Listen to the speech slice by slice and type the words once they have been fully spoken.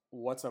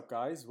What's up,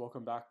 guys?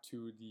 Welcome back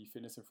to the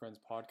Fitness and Friends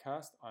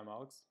podcast. I'm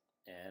Alex.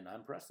 And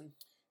I'm Preston.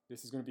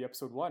 This is going to be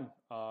episode 1.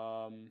 What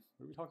are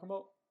we talking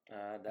about?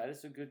 That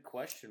is a good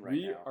question now.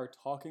 We are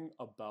talking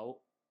about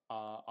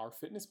our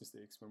fitness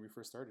mistakes when we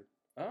first started.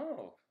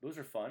 Oh, those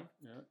are fun.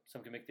 Yeah.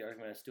 Some can make the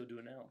argument I still do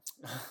it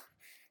now.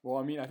 Well,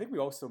 I mean, I think we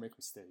all still make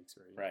mistakes,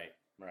 right?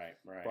 Right.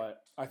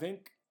 But I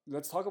think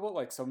let's talk about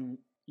like some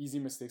easy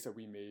mistakes that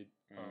we made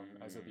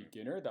as a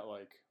beginner that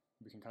like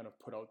we can kind of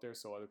put out there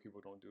so other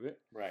people don't do it.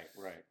 Right.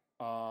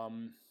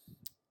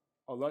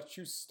 I'll let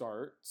you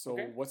start. So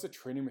Okay. What's a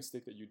training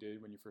mistake that you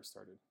did when you first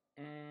started?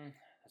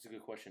 That's a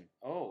good question.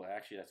 Oh,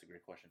 actually, that's a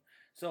great question.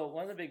 So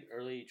one of the big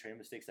early training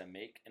mistakes I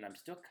make, and I'm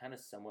still kind of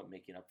somewhat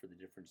making up for the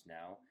difference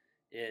now,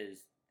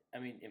 is, I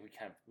mean, and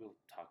we'll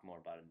talk more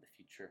about it in the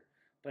future,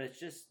 but it's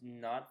just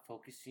not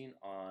focusing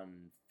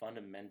on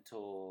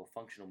fundamental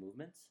functional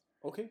movements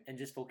Okay. and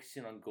just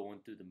focusing on going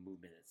through the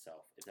movement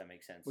itself, if that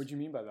makes sense. What do you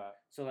mean by that?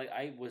 So, like,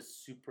 I was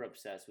super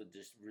obsessed with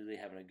just really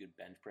having a good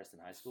bench press in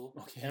high school.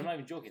 Okay. And I'm not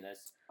even joking.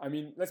 That's I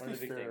mean, let's one be of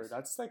the big fair. things.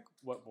 That's like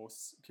what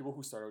most people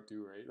who start out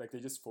do, right? Like they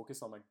just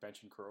focus on like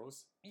bench and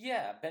curls.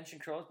 yeah, bench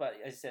and curls. But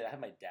as I said, I had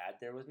my dad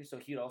there with me, so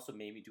he'd also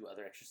made me do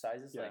other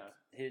exercises. Yeah. Like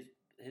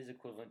his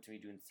equivalent to me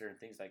doing certain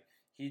things. Like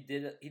he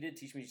did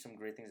teach me some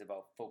great things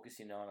about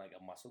focusing on like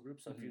a muscle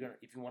group. So if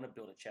you want to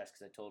build a chest,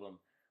 because I told him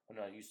when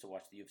I used to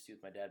watch the UFC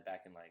with my dad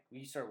back in like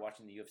we started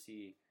watching the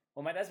UFC.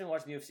 Well, my dad's been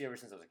watching the UFC ever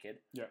since I was a kid.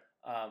 Yeah.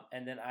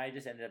 And then I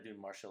just ended up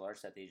doing martial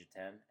arts at the age of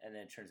 10. And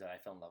then it turns out I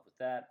fell in love with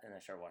that. And I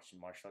started watching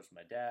martial arts with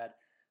my dad,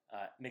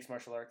 mixed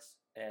martial arts.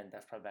 And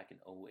that's probably back in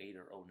 08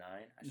 or 09.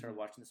 I started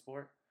watching the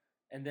sport.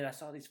 And then I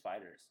saw these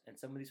fighters. And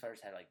some of these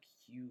fighters had like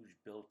huge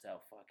built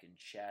out fucking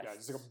chests. Yeah,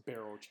 just like a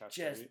barrel chest.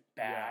 Just right?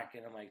 back.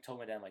 And I'm like, told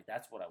my dad, I'm like,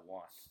 that's what I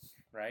want.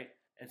 Right.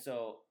 And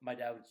so my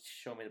dad would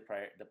show me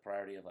the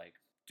priority of like,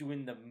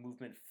 doing the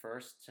movement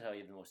first to how you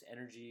have the most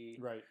energy,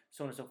 Right.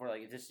 so on and so forth.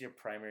 Like if this is your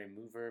primary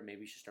mover,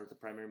 maybe you should start with the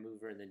primary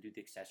mover and then do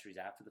the accessories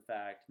after the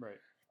fact. Right.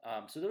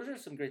 So those are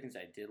some great things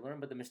I did learn,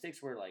 but the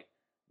mistakes were like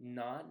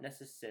not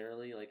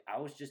necessarily like I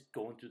was just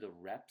going through the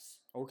reps.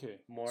 Okay.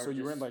 More so you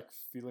just- weren't like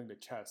feeling the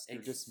chest.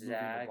 You're just moving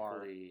the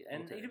bar. Exactly.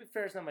 And Okay. to be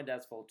fair, it's not my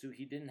dad's fault too.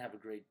 He didn't have a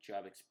great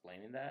job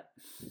explaining that.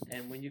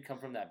 And when you come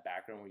from that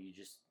background where you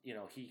just,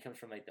 he comes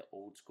from like the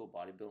old school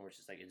bodybuilding where it's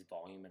just like it's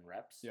volume and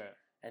reps. Yeah.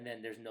 And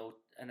then there's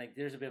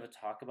a bit of a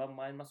talk about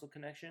mind muscle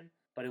connection,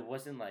 but it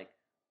wasn't like,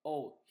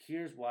 oh,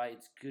 here's why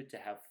it's good to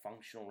have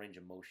functional range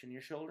of motion in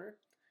your shoulder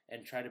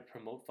and try to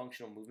promote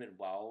functional movement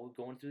while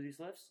going through these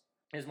lifts.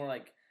 It's more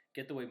like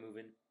get the weight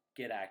moving,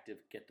 get active,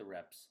 get the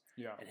reps,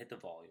 Yeah. and hit the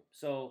volume.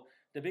 So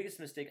the biggest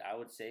mistake I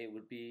would say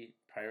would be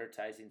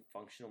prioritizing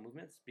functional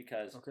movements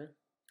because Okay.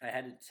 I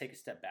had to take a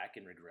step back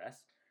and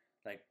regress.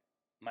 Like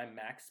my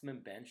maximum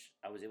bench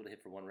I was able to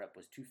hit for one rep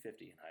was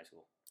 250 in high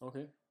school.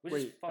 Okay. Which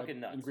Wait, is fucking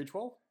nuts. In grade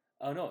 12?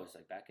 Oh no, it was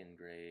like back in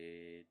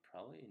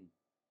probably in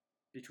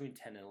between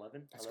 10 and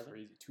 11. That's 11.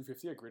 crazy.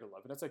 250 at grade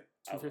 11. That's like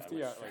I 250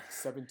 was- at like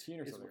 17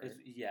 or It's- something, it's-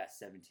 right? yeah,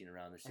 17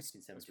 around there, 16,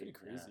 That's 17. pretty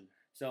crazy. Yeah.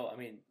 So, I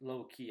mean,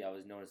 low key, I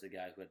was known as a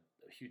guy who had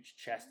a huge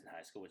chest in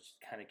high school, which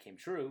kind of came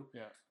true.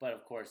 Yeah. But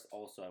of course,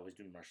 also, I was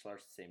doing martial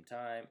arts at the same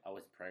time. I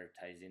was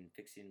prioritizing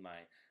fixing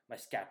my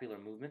scapular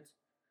movement,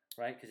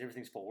 right? Because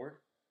everything's forward.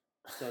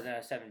 So then I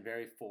was having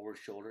very forward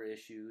shoulder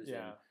issues.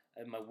 Yeah.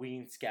 And my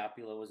winged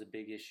scapula was a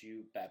big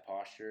issue, bad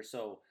posture.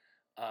 So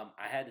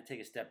I had to take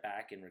a step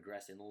back and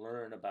regress and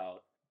learn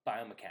about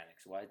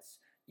biomechanics. Why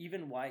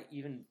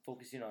even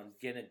focusing on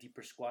getting a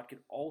deeper squat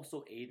could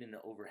also aid in an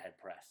overhead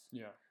press.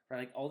 Yeah. Right?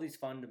 Like all these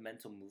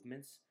fundamental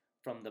movements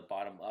from the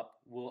bottom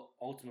up will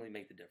ultimately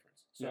make the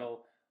difference.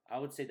 So I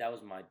would say that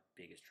was my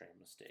biggest training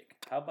mistake.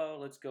 How about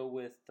let's go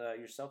with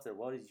yourself there.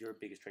 What is your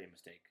biggest training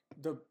mistake?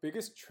 The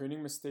biggest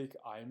training mistake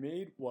I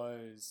made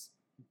was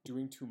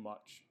doing too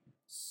much.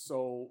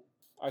 So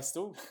I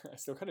still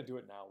kind of do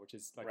it now, which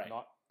is like Right.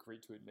 not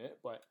great to admit.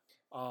 But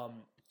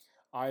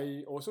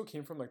I also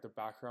came from like the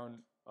background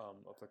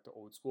of like the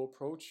old school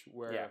approach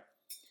where Yeah.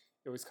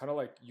 it was kind of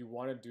like you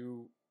want to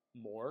do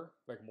more,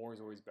 like more is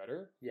always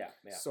better. Yeah.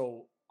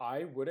 So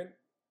I wouldn't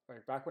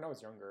like back when I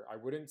was younger, I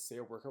wouldn't say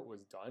a workout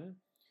was done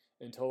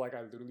until like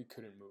I literally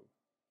couldn't move.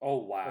 Oh,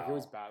 wow. Like it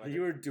was bad. Like,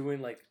 you were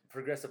doing like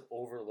progressive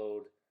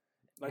overload,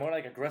 Like- more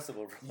like aggressive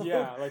overload.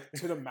 yeah, like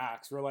to the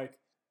max. We're like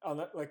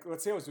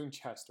let's say I was doing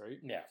chest, right?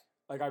 Yeah.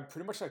 Like I'd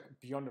pretty much like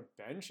be on the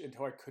bench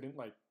until I couldn't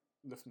like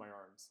lift my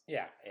arms.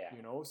 Yeah.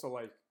 You know? So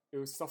like it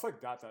was stuff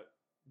like that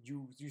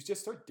you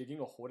just start digging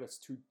a hole that's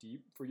too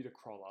deep for you to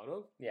crawl out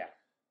of. Yeah.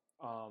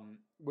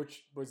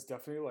 Which was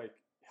definitely like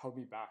held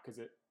me back because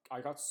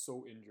I got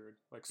so injured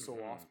like so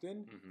Mhm.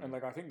 often. Mhm. And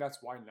like I think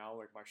that's why now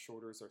like my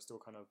shoulders are still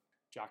kind of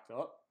jacked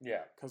up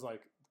Yeah. because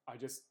like I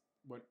just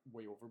went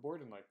way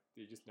overboard and like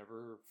they just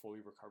never fully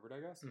recovered,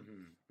 I guess.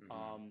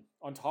 Mm-hmm.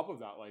 On top of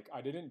that, like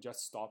I didn't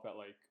just stop at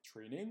like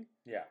training.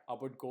 Yeah. I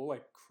would go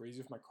like crazy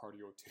with my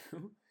cardio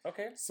too.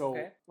 Okay. So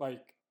Okay.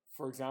 like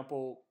for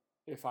example,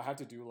 if I had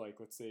to do like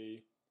let's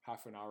say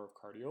half an hour of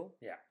cardio,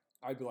 Yeah.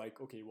 I'd be like,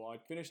 okay, well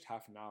I'd finished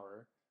half an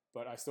hour.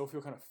 but I still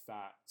feel kind of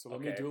fat. So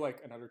let me Okay. do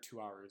like another 2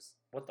 hours.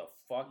 What the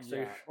fuck? So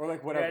Yeah, or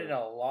like you're adding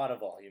whatever. a lot of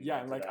volume. Yeah,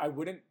 and into like that. I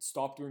wouldn't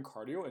stop doing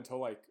cardio until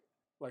like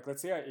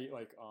let's say I ate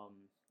like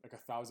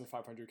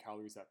 1,500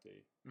 calories that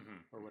day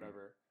Mhm, or mhm.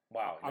 whatever.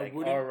 Wow, I like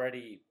wouldn't-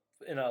 already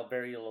in a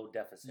very low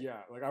deficit.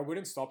 Yeah, like I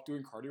wouldn't stop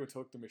doing cardio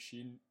until like, the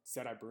machine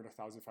said I burned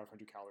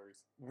 1,500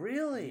 calories.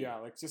 Really? Yeah,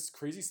 like just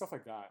crazy stuff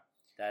like that.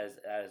 That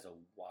is a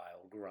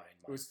wild grind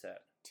was- mindset.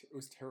 It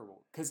was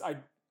terrible because I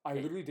Okay.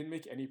 literally didn't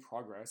make any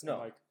progress. No,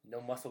 and like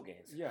no muscle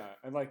gains. yeah,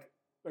 and like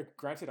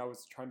granted, I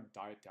was trying to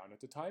diet down at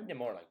the time. Yeah,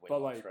 more like weight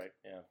But, loss, like, right?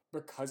 Yeah.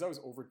 Because I was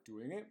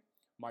overdoing it,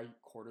 my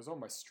cortisol,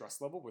 my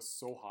stress level was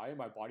so high, and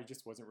my body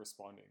just wasn't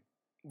responding.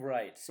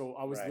 Right. So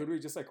I was Right.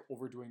 literally just like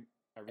overdoing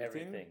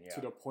everything, Everything, yeah.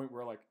 to the point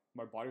where like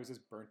my body was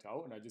just burnt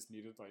out, and I just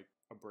needed like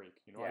a break.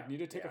 You know, Yeah, I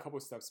needed to take yeah. a couple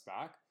of steps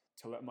back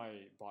to let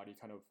my body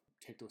kind of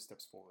take those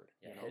steps forward.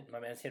 Yeah, you know,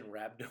 my man's hitting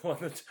rhabdo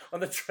on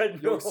the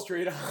treadmill. yo,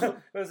 straight up.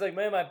 It was like,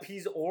 man, my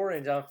pee's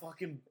orange. I'm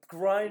fucking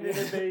grinding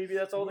it, baby.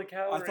 That's all the I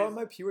calories. thought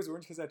my pee was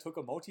orange because I took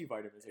a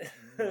multivitamin. It's like,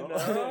 no. No.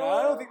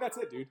 I don't think that's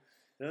it, dude.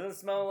 Doesn't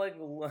smell like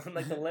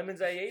the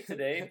lemons I ate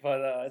today,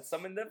 but it's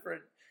something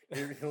different.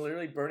 You're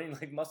literally burning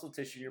like muscle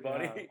tissue in your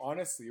body. Yeah,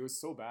 honestly, it was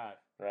so bad.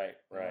 Right.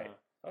 Yeah.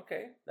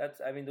 Okay,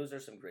 those are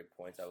some great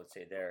points I would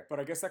say there. But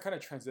I guess that kind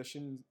of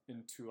transitions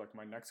into like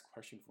my next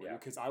question for you, Yeah.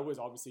 because I was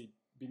obviously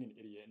being an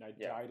idiot and I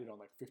Yeah. dieted on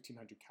like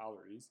 1,500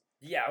 calories.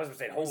 Yeah, I was gonna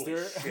say, Was holy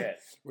there- shit.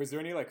 Was there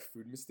any like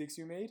food mistakes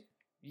you made?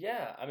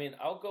 Yeah, I mean,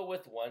 I'll go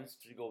with one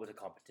to go with a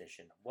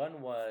competition.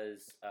 One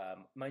was,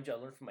 mind you, I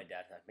learned from my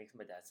dad. That makes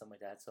my dad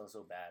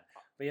so bad.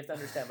 But you have to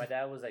understand, my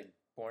dad was like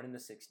born in the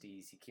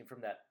 60s. He came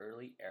from that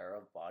early era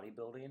of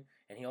bodybuilding,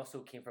 and he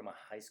also came from a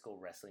high school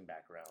wrestling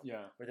background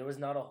Yeah. where there was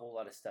not a whole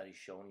lot of studies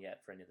shown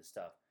yet for any of the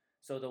stuff.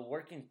 So the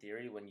working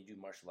theory when you do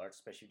martial arts,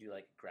 especially if you do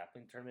like a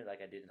grappling tournament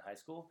like I did in high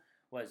school,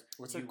 was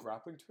What's you, a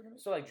grappling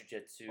tournament? so like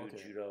jiu-jitsu, Okay,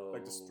 judo.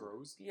 like just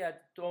throws? Yeah,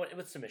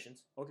 with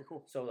submissions. Okay,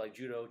 cool. So like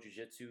judo,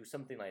 jiu-jitsu,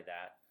 something like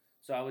that.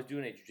 So I was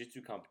doing a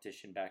jiu-jitsu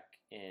competition back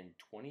in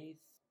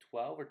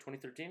 2012 or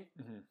 2013,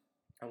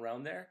 Mm-hmm.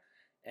 around there.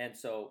 And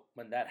so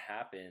when that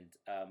happened,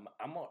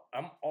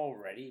 I'm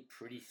already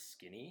pretty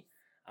skinny.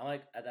 I'm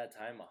like at that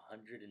time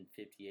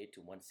 158 to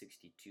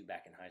 162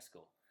 back in high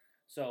school.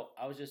 So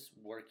I was just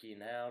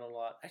working out a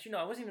lot. Actually, no,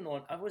 I wasn't even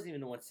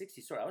the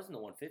 160. Sorry, I was in the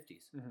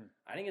 150s. Mm-hmm.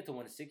 I didn't get to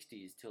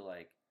 160s till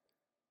like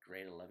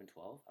grade 11,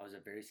 12. I was a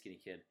very skinny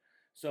kid.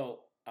 So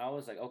I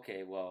was like,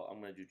 okay, well,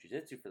 I'm going to do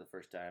jiu-jitsu for the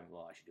first time.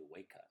 Well, I should do a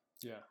weight cut.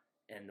 Yeah.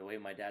 And the way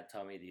my dad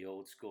taught me the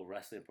old school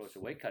wrestling approach to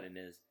weight cutting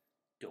is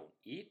don't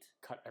eat.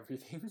 Cut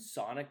everything.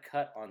 Sauna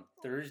cut on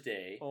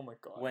Thursday Oh my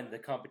god. when the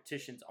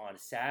competition's on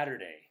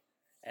Saturday.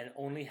 And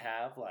only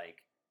have like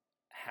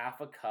half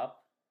a cup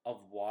of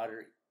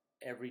water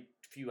every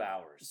few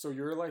hours. So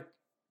you're like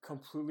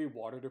completely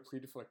water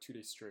depleted for like 2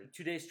 days straight.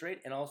 2 days straight.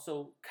 And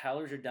also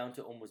calories are down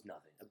to almost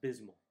nothing.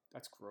 Abysmal.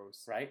 That's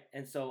gross. Right?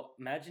 And so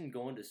imagine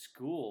going to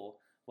school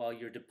while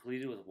you're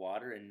depleted with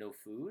water and no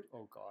food.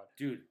 Oh god.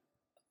 Dude,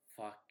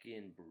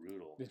 fucking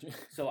brutal. Did you?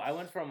 So I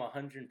went from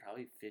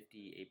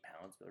 158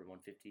 pounds, or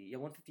 150,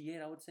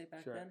 158 I would say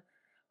back Sure. then,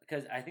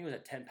 because I think it was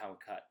a 10-pound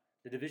cut.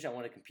 The division I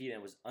wanted to compete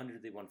in was under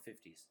the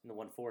 150s, in the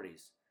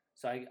 140s.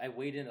 So I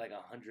weighed in like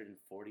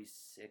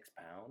 146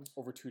 pounds.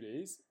 Over 2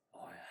 days?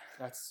 Oh yeah.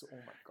 That's oh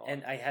my god.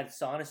 And I had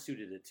sauna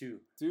suited it too,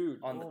 dude,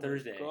 on the oh my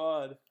Thursday.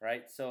 God.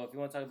 right? So if you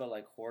want to talk about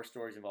like horror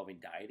stories involving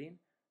dieting,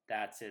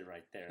 that's it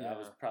right there. That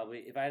was Yeah. probably,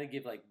 if I had to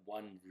give like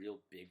one real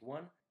big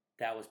one,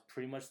 that was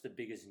pretty much the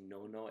biggest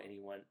no-no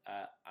anyone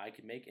I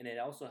could make. And it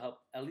also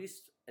helped, at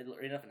least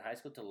enough in high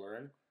school to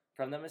learn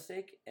from that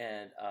mistake.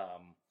 And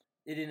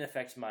it didn't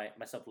affect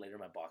myself later in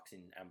my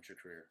boxing amateur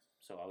career.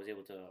 So I was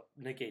able to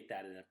negate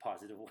that in a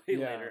positive way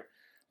Yeah. later.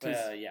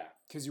 But yeah.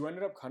 Because you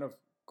ended up kind of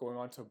going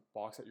on to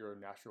box at your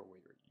natural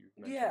weight, right? You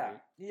mentioned, Yeah, right?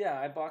 yeah,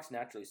 I box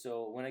naturally.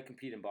 So when I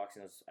compete in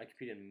boxing, I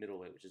compete in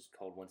middleweight, which is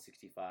called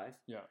 165.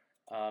 Yeah.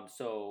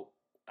 So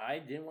I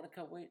didn't want to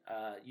cut weight.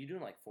 You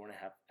doing like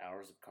 4.5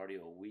 hours of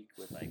cardio a week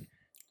with like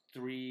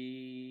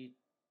three,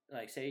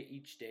 like say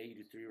each day you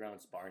do 3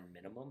 rounds sparring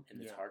minimum,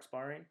 and it's Yeah. hard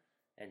sparring.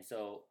 And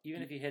so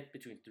even if you hit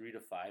between 3 to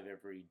 5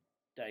 every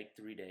like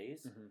 3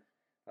 days, Mhm.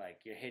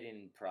 like you're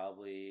hitting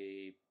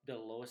probably the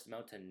lowest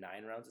amount to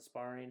 9 rounds of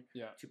sparring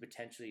Yeah. to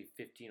potentially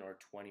 15 or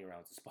 20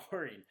 rounds of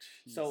sparring.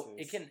 So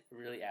it Jesus. can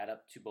really add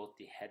up to both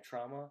the head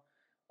trauma,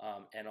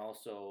 and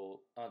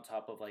also on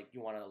top of like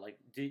you want to like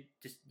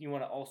you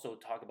want to also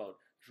talk about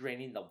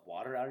draining the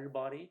water out of your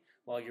body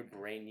while your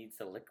brain needs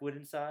the liquid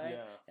inside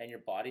Yeah. and your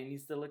body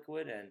needs the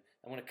liquid. And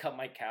I'm gonna cut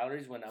my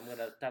calories when I'm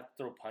gonna have to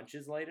throw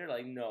punches later.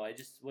 Like no, I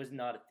just was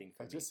not a thing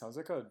for That me. just sounds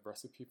like a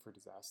recipe for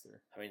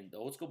disaster. I mean, the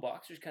old school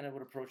boxers kind of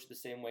would approach it the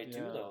same way too,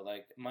 Yeah. though.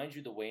 Like, mind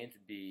you, the weigh-ins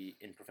would be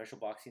in professional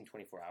boxing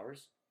 24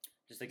 hours,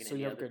 just like in So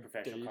any you have other a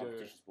professional day to-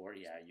 competition sport.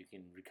 Yeah, you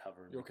can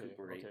recover and Okay.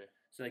 recuperate. Okay.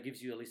 So that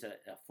gives you at least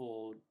a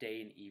full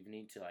day and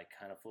evening to like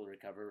kind of fully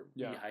recover,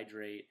 Yeah.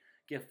 rehydrate,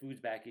 get foods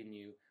back in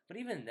you. But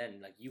even then,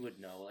 like you would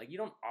know, like you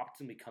don't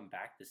optimally come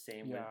back the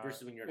same Yeah.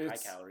 versus when you're at high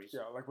It's- calories.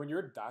 Yeah, like when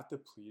you're that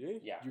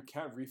depleted, Yeah. you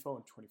can't refill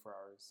in 24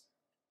 hours.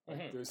 Like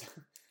Mhm. there's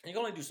You can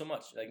only do so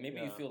much. Like maybe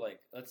you Yeah. feel like,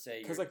 let's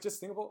say, because like just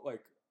think about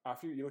like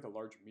after you eat like a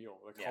large meal,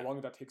 like Yeah. how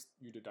long that takes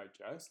you to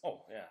digest,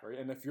 oh yeah, right?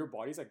 And if your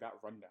body's like that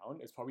run down,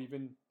 it's probably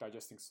even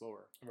digesting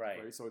slower,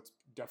 right. right? So it's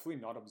definitely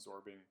not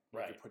absoring what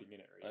Right. you're putting in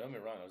it, Like, right? don't get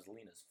me wrong, I was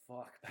lean as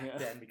fuck back Yeah.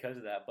 then because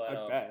of that. But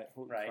I bet.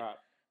 Holy right. crap.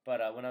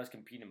 But when I was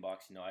competing in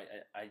boxing,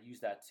 I use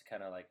that to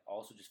kind of like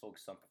also just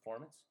focus on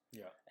performance.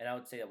 Yeah. And I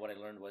would say that what I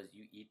learned was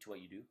you eat to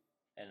what you do,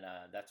 and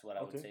that's what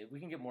I would Okay. say.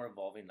 We can get more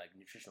involving like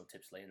nutritional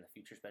tips later in the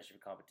future, especially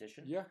for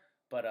competition. Yeah.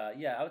 But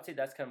yeah, I would say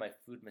that's kind of my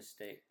food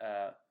mistake,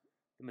 the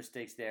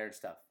mistakes there and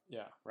stuff,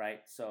 Yeah.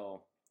 right?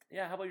 So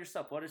yeah, how about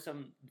yourself? What are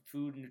some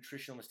food and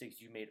nutritional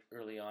mistakes you made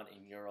early on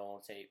in your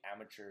own, say,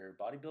 amateur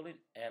bodybuilding,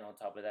 and on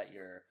top of that,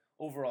 your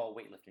overall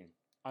weightlifting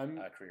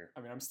career?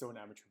 I mean, I'm still an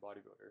amateur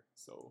bodybuilder,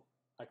 so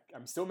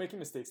I'm still making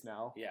mistakes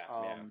now. Yeah,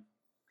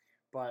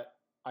 But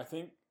I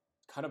think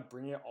kind of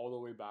bringing it all the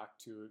way back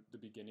to the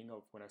beginning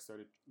of when I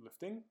started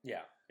lifting,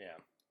 Yeah.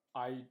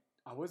 I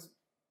was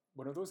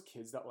one of those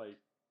kids that like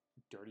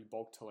dirty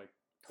bulk to like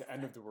the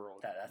end of the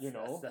world.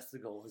 That's the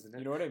goal, isn't it?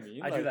 You know what I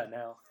mean? I do that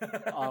now.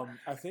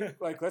 I think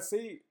like let's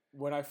say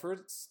when I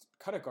first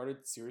kind of got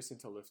serious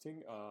into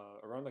lifting,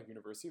 around like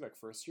university, like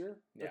first year,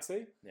 let's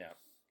say. Yeah.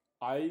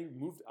 I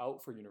moved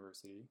out for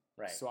university.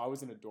 Right. So I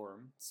was in a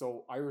dorm.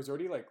 So I was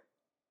already like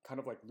kind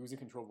of like losing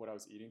control of what I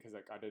was eating because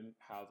like I didn't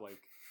have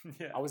like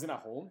I wasn't at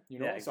home, you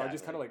know? Yeah, So I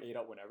just exactly. kind of like ate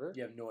out whenever.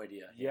 You have no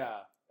idea. Yeah.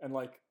 And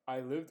like I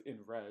lived in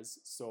res,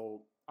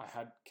 so I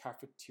had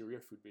cafeteria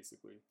food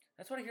basically.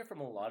 That's what I hear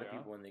from a lot of Yeah.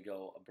 people when they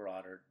go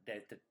abroad or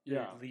they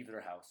Yeah. leave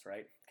their house,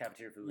 right?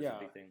 Cafeteria food is Yeah. a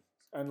big thing.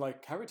 And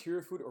like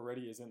cafeteria food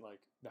already isn't like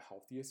the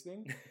healthiest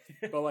thing.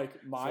 But like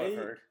So I've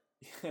heard.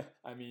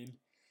 I mean,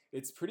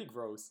 it's pretty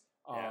gross.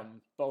 Yeah.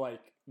 But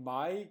like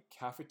my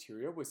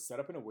cafeteria was set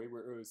up in a way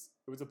where it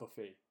was a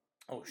buffet.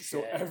 Oh shit!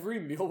 So every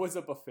meal was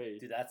a buffet.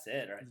 Dude, that's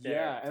it right there.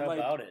 Yeah, and Tell like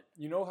about it.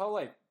 you know how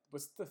like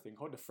what's the thing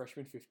called the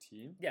freshman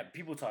 15? Yeah,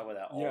 people talk about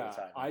that all Yeah, the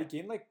time. I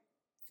gained like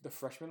the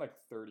freshman like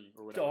 30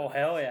 or whatever. Oh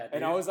hell yeah, dude.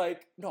 And I was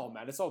like, no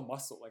man, it's all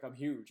muscle. Like I'm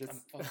huge. I'm It's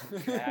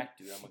fucking jacked,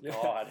 dude. I'm a Yeah.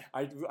 god.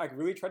 I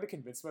really tried to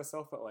convince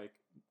myself that like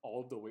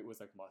all of the weight was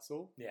like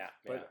muscle, Yeah,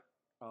 but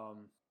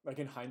like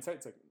in hindsight,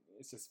 it's like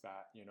it's just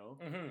fat, you know.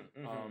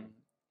 yeah.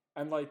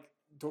 And like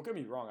don't get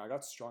me wrong, I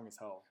got strong as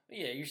hell,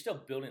 Yeah, you're still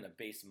building a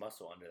base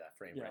muscle under that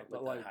frame, Yeah, right?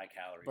 but With the like- high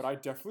calories. but I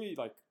definitely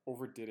like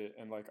overdid it,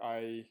 and like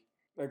I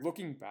like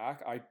looking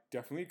back, I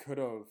definitely could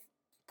have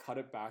cut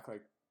it back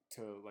like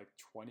to like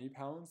 20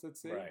 pounds,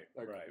 let's say, Right,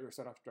 like right. or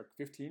set off like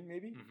 15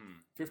 maybe,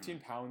 Mhm, 15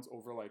 pounds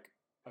over like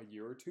a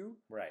year or two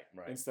Right.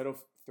 instead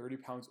of 30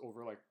 pounds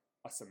over like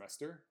a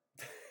semester.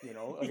 You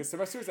know, like a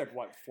semester is like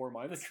what, 4 The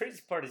months?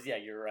 crazy part is, yeah,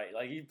 you're right.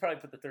 Like you probably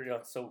put the 30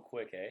 on so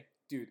quick, eh?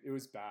 Dude, it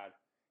was bad.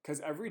 Because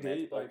every Man's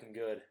day, like, bulking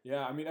good.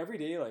 yeah, I mean, every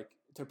day, like,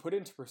 to put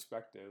into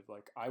perspective,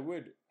 like, I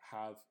would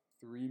have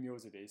 3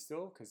 meals a day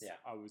still, because Yeah.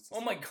 I was, Oh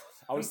my god.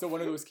 I was still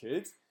one of those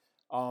kids.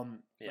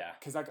 Yeah.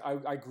 Because like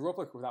I grew up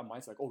like with that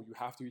mindset, like, oh, you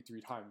have to eat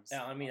 3 times.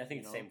 Yeah, I mean, I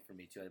think you it's know? same for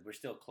me too. We're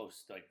still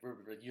close.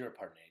 You're a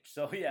partner age,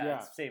 so yeah, Yeah.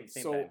 It's same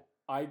So time.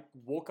 I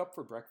woke up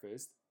for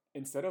breakfast.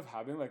 Instead of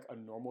having like a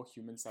normal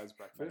human-sized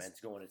My breakfast, man's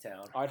going to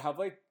town. I'd have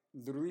like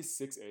literally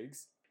 6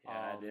 eggs.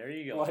 Yeah, there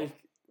you go. Like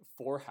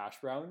 4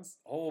 hash browns,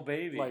 Oh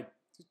baby. like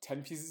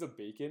 10 pieces of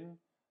bacon,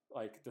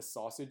 like the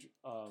sausage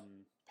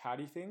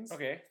patty things,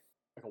 okay.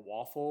 like a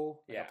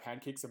waffle, like Yeah. a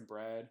pancake, some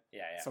bread,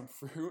 Yeah. some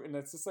fruit, and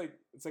it's just like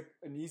it's like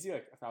an easy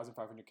like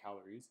 1,500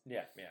 calories.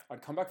 Yeah.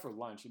 I'd come back for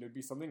lunch and it'd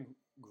be something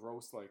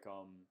gross like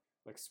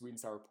sweet and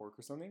sour pork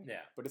or something.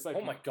 Yeah. But it's like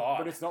Oh my god.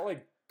 but it's not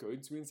like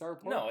good sweet and sour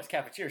pork. no, it's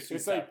cafeteria sweet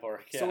It's like-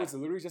 pork. Yeah. So it's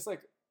literally just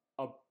like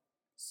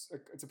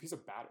it's a piece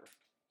of batter.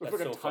 It's That's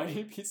like a so funny.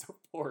 tiny piece of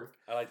pork.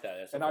 I like that.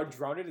 That's so And I would funny.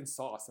 drown it in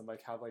sauce and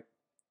like have like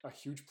a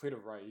huge plate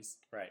of rice.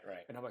 Right.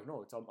 And I'm like,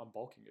 no, I'm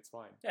bulking. It's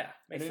fine. Yeah,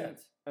 makes then-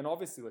 sense. And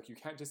obviously, like you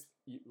can't just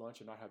eat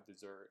lunch and not have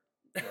dessert.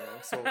 You know?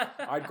 So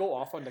I'd go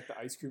off on like the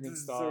ice cream and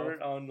stuff.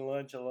 Dessert on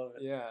lunch. I love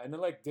it. Yeah, and then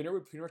like dinner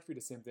would pretty much be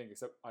the same thing,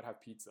 except I'd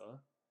have pizza.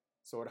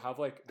 So I'd have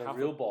like The half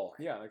real a, bulk.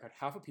 yeah, like I'd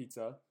half a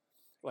pizza,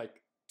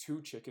 like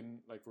 2 chicken,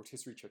 like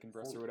rotisserie chicken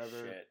breasts or Holy whatever,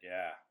 Shit,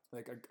 yeah.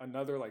 like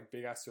another like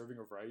big ass serving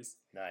of rice,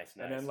 Nice.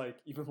 and then like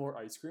even more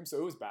ice cream. So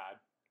it was bad.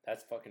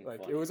 That's fucking Like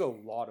funny. it was a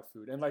lot of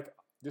food, and like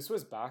this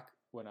was back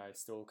when I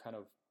still kind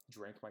of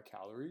drank my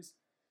calories.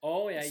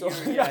 Oh yeah, So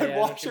you're, yeah, I'd yeah, I know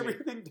wash what you mean.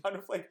 everything down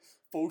with like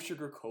faux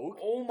sugar Coke.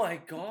 Oh my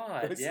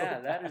god, was so yeah,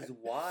 that bad. is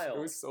wild.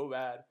 It was so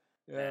bad.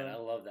 Yeah. Man, I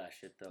love that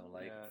shit though.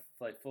 Like, Yeah.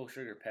 like full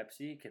sugar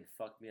Pepsi can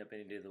fuck me up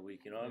any day of the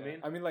week. You know what Yeah.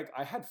 I mean? like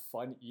I had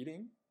fun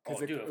eating Oh,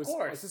 dude, it of was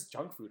course. it's just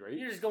junk food, right?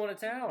 You're just going to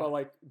town. But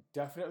like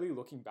definitely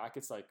looking back,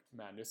 it's like,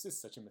 man, this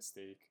is such a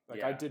mistake.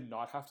 Like I Yeah. did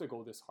not have to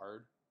go this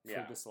hard for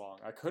Yeah. this long.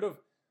 I could have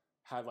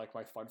had like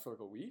my fun for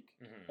like a week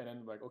Mhm, and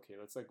then like, okay,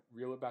 let's like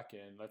reel it back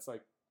in. Let's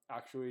like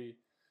actually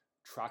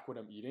track what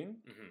I'm eating.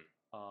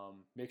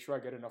 mhm. Make sure I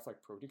get enough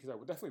like protein, because I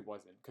definitely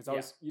wasn't, because I Yeah.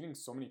 was eating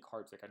so many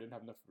carbs, like I didn't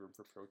have enough room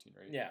for protein,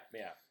 right? Yeah.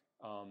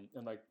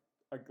 And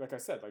like I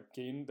said, like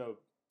gained the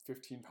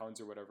 15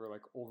 pounds or whatever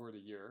like over the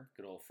year.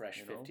 Good old fresh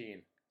You know?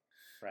 15.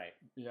 Right.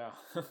 Yeah.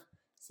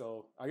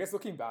 So I guess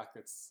looking back,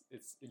 it's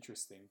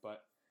interesting.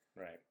 But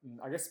Right.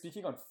 I guess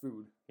speaking on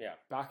food, Yeah.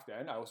 back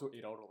then I also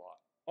ate out a lot.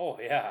 Oh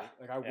yeah.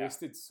 Like I Yeah.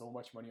 wasted so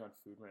much money on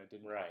food when I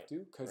didn't have Right. to.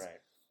 Because Right.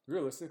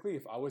 realistically,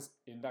 if I was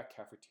in that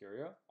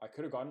cafeteria, I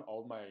could have gotten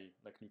all my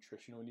like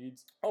nutritional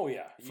needs. Oh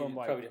yeah. You From,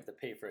 like- probably have to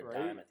pay for a right?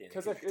 dime at the end.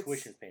 'Cause, Because like, it's-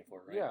 tuition's paying for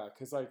it, right? Yeah,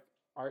 because like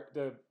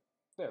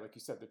like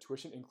you said, the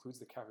tuition includes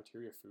the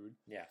cafeteria food.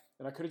 Yeah.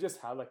 And I could have just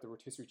had like the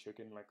rotisserie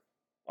chicken, like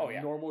Oh a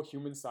yeah. normal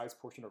human sized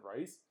portion of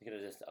rice. You could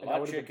have just a And that lot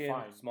of would've been chicken,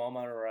 fine. small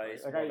amount of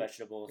rice, Like, more I-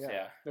 vegetables.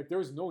 Yeah. Like there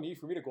was no need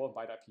for me to go out and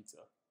buy that pizza.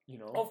 You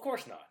know. Oh, of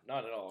course not.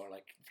 Not at all. Or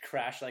like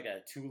crash like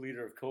a 2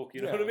 liter of Coke.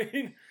 You know Yeah. what I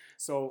mean?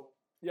 So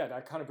yeah,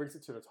 that kind of brings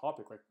it to the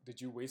topic. Like,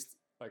 did you waste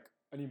like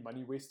any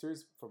money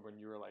wasters from when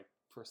you were like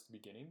first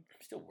beginning?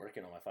 I'm still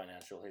working on my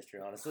financial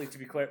history, honestly. To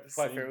be quite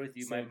Same, fair with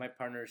you, my same.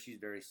 partner, she's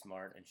very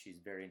smart and she's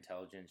very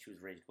intelligent. She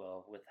was raised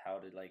well with how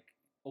to like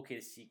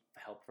to seek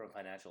help from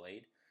financial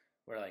aid.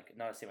 Where like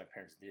not to say my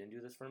parents didn't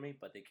do this for me,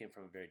 but they came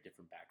from a very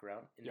different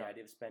background in the Yeah.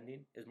 idea of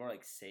spending. It's more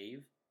like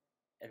save,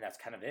 and that's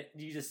kind of it.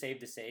 You just save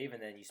to save,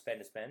 and then you spend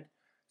to spend.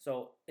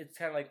 So it's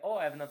kind of like, oh,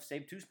 I have enough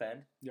saved to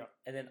spend. Yeah.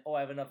 And then, oh, I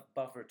have enough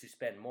buffer to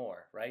spend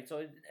more, right? So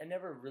I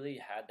never really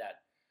had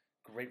that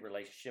great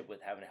relationship with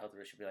having a healthy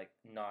relationship, be like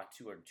not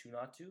to or to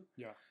not to.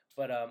 Yeah.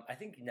 But I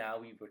think now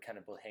we were kind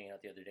of both hanging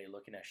out the other day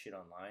looking at shit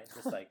online.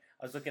 Just like,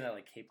 I was looking at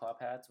like K-pop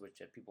hats,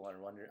 which if people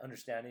aren't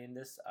understanding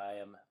this, I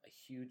am a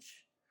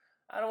huge,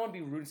 I don't want to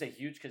be rude and say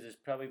huge because there's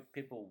probably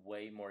people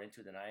way more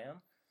into it than I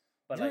am.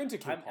 But You're like, into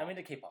K-pop. I'm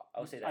into K-pop. I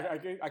would say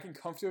that. I can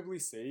comfortably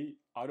say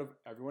out of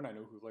everyone I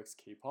know who likes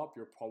K-pop,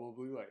 you're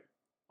probably like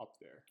up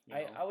there. You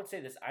know? I would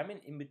say this. I'm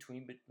in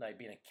between, like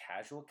being a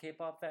casual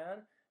K-pop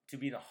fan to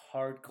being a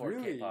hardcore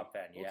Really? K-pop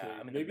fan. Yeah, Okay,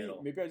 I'm in the maybe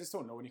middle. maybe I just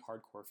don't know any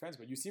hardcore fans,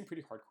 but you seem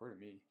pretty hardcore to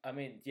me. I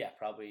mean, yeah,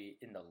 probably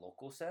in the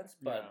local sense,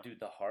 but Yeah. dude,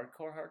 the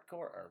hardcore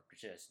are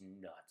just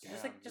nuts.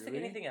 Just like Damn, really?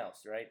 anything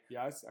else, right?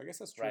 Yeah, I guess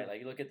that's true. Right,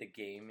 like you look at the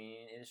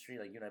gaming industry,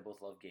 like you and I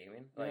both love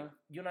gaming. Like Yeah.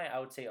 you and I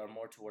would say are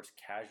more towards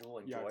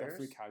casual yeah, enjoyers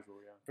definitely casual.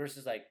 Yeah.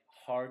 versus like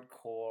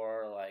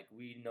hardcore. Like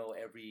we know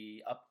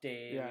every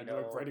update. Yeah, we they're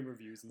know like writing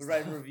reviews. And we're stuff.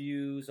 writing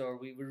reviews, or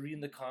we're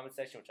reading the comment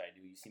section, which I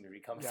do. You see me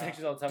read comment Yeah.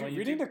 sections all the time Dude, on YouTube.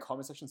 reading the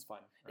comment section's fun.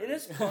 It right?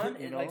 is fun.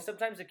 You It, know? like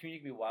sometimes the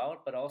community can be wild,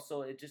 but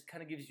also it just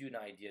kind of gives you an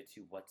idea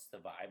to what's the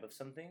vibe of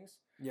some things.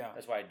 Yeah.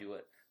 That's why I do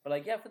it. But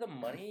like, yeah, for the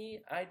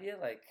money idea,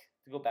 like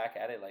to go back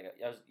at it, like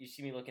you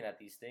see me looking at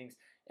these things,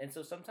 and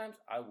so sometimes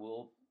I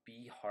will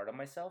be hard on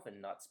myself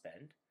and not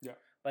spend. Yeah.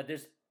 But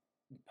there's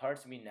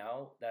parts of me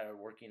now that are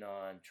working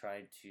on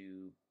trying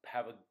to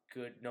have a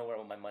good know where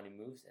all my money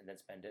moves and then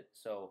spend it.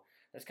 So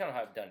that's kind of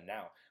how I've done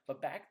now.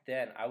 But back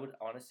then, I would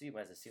honestly,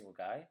 when as a single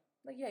guy,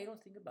 like yeah, you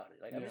don't think about it.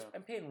 Like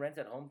I'm paying rent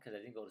at home because I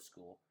didn't go to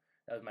school.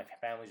 That was my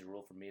family's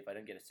rule for me. If I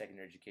didn't get a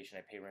secondary education,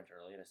 I pay rent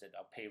early. And I said,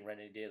 I'll pay rent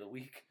any day of the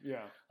week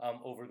Yeah.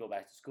 over go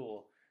back to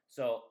school.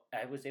 So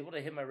I was able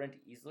to hit my rent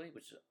easily,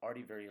 which is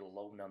already a very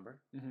low number,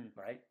 Mm-hmm.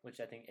 right? Which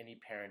I think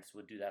any parents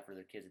would do that for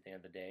their kids at the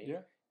end of the day.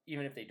 Yeah.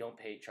 Even if they don't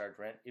pay charge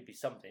rent, it'd be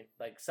something,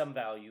 like some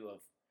value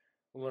of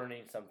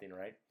learning something,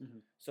 right?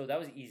 Mhm. So that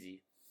was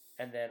easy.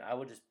 And then I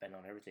would just spend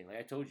on everything. Like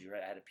I told you,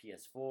 right? I had a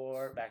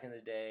PS4 back in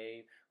the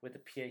day with the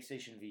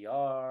PlayStation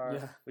VR,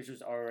 Yeah. which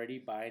was already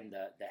buying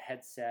the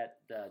headset,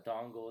 the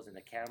dongles, and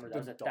the camera.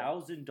 That The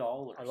was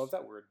 $1,000. I love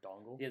that word,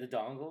 dongle. Yeah, the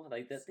dongle,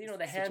 like the the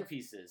Such hand a-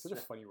 pieces, Such a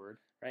funny word.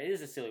 right? It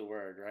is a silly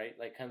word, right?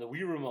 Like kind of the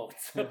Wii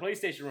remotes, the Yeah.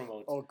 PlayStation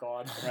remotes, Oh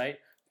God. right?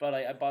 But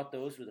I bought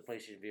those with the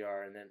PlayStation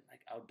VR, and then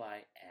like I would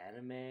buy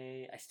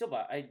anime. I still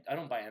buy. I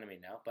don't buy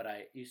anime now, but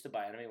I used to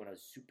buy anime when I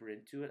was super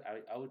into it.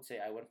 I would say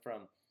I went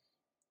from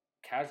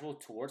casual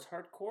towards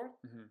hardcore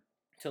Mhm.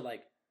 to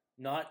like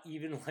not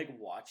even like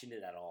watching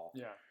it at all.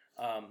 Yeah.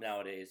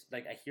 Nowadays,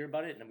 like I hear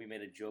about it, and we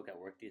made a joke at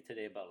work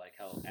today about like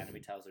how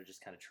anime titles are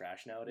just kind of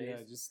trash nowadays.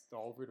 Yeah, just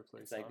all over the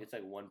place. It's like huh? it's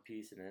like One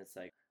Piece, and then it's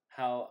like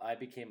how I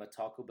became a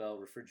Taco Bell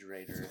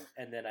refrigerator,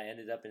 and then I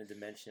ended up in a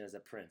dimension as a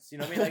prince. You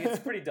know what I mean? Like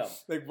it's pretty dumb.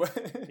 Like what?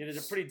 You know,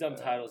 there's pretty dumb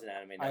titles in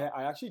anime now.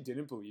 I actually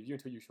didn't believe you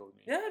until you showed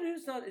me. Yeah, dude,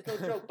 it's no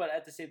joke. But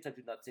at the same time,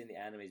 I'm not saying the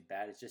anime is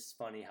bad. It's just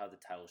funny how the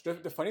titles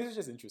change. The funniest is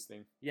just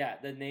interesting. Yeah,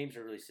 the names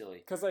are really silly.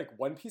 Because like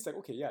One Piece, like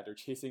okay, yeah, they're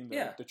chasing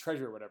Yeah. the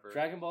treasure or whatever.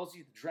 Dragon Ball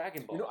Z, the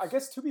Dragon Ball. You know, I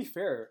guess to be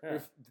fair, Yeah.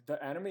 if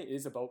the anime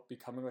is about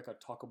becoming like a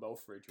Taco Bell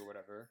fridge or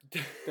whatever,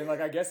 then like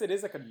I guess it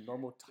is like a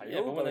normal title.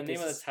 Yeah, but when the like, name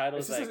it's of the just- title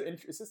it's is just like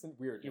it's just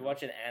weird. you know?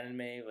 watch an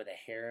anime with a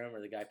harem where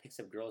the guy picks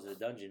up girls in a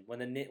dungeon. When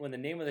the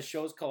name of the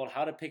show is called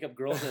How to Pick Up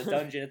Girls in a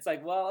Dungeon, it's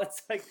like, well,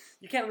 it's like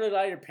you can't really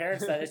lie to your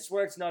parents that I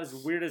swear it's not as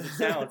weird as it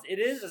sounds. It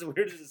is as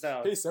weird as it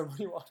sounds. Hey, son, what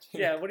are you watching?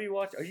 Yeah, what do you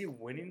watch? Are you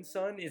winning,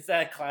 son? It's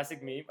that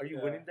classic meme. Are you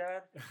Yeah. winning,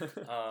 dad?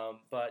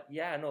 But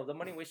yeah, no, the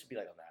money waste should be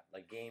like on that,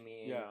 like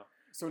gaming. yeah.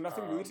 So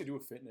nothing really Um, to do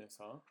with fitness,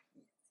 huh?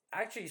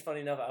 Actually, it's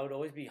funny enough. I would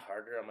always be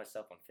harder on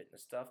myself on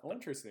fitness stuff. Oh,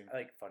 interesting.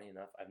 Like, funny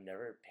enough, I've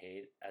never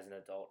paid as an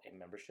adult a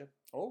membership.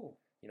 Oh.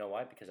 You know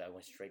why? Because I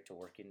went straight to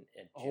working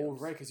at gyms. Oh,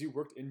 right, because you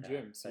worked in Yeah,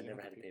 gyms. so I you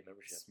never didn't had to pay a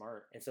membership.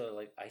 Smart. And so,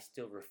 like, I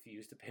still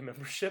refuse to pay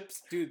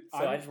memberships. Dude,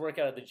 So I just work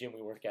out at the gym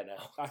we work at now.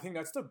 I think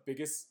that's the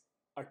biggest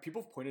like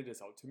people have pointed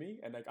this out to me,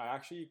 and like I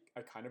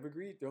kind of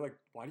agree. They're like,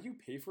 why do you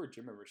pay for a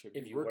gym membership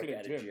If you work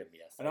at a gym,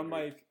 yes. And I'm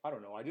like, I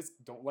don't know. I just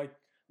don't like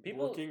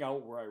People working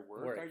out where I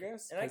work. I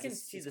guess. And I 'cause can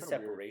it's see the kinda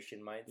weird.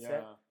 separation mindset,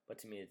 Yeah, but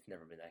to me, it's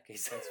never been that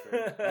case. that's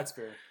fair. That's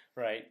fair.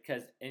 Right?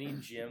 Because any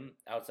gym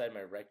outside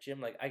my rec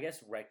gym, like I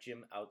guess rec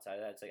gym outside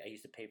of that, it's like I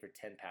used to pay for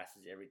 10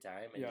 passes every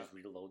time and Yeah. just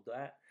reload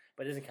that,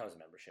 but it doesn't count as a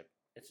membership.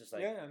 It's just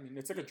like Yeah, I mean,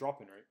 it's like a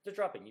drop in, right? it's a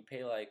drop in. You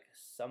pay like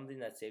something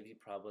that saves you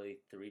probably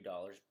 $3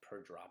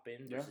 per drop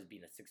in Yeah. versus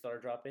being a $6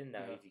 drop in.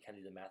 Now, Yeah. if you kind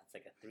of do the math, it's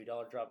like a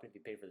 $3 drop in if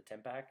you pay for the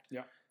 10-pack.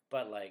 Yeah.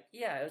 But like,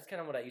 yeah, it was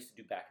kind of what I used to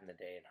do back in the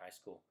day in high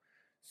school.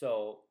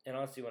 So, and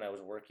honestly, when I was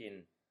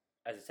working,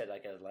 as I said,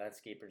 like as a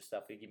landscaper and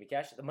stuff, they'd give me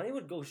cash. The money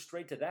would go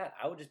straight to that.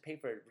 I would just pay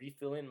for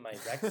refilling my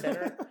rec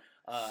center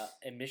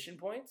admission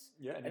points.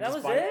 Yeah, And that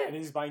was it. And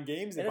he's buying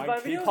games and And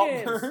buying video K-pop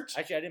games. merch.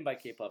 Actually, I didn't buy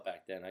K-pop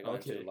back then. I got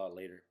into it Okay. a lot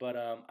later. But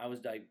I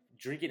was like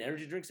drinking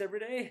energy drinks every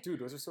day. Dude,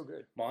 those are so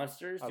good.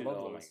 Monsters, I dude. love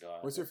Oh those. my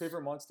god. What's your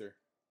favorite monster?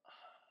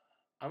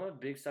 I'm a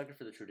big sucker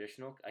for the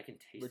traditional. I can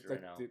taste With it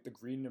right like now. the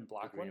green and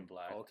black The green one. and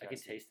black. Oh, okay, I can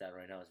see. taste that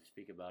right now as we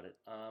speak about it.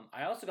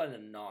 I also got into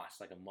NOS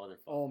like a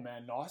motherfucker. Oh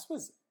man, Nos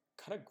was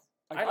kind of.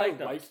 I I like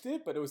Nos. liked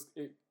it, but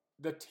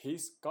the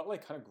taste got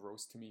like kind of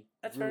gross to me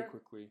That's really fair.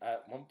 quickly.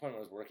 At one point, when I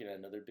was working at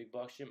another big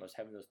box gym, I was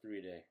having those 3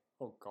 a day.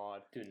 Oh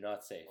god. Dude,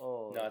 not safe.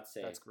 Oh, Not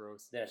safe. That's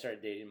gross. Then I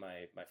started dating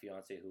my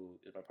fiance, who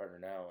is my partner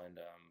now, and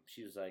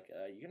she was like,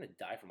 "You're gonna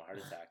die from a heart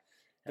attack."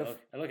 And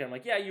I look at him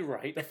like, "Yeah, you're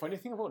right." The funny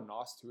thing about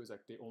Nos too is like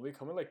they only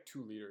come in like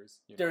 2 liters.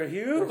 You know? They're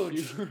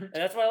huge. They're And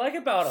that's what I like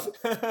about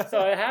them. So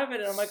I have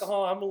it, and I'm like,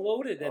 "Oh, I'm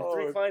loaded." And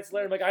 3 Oh. clients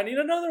later, I'm like, "I need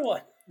another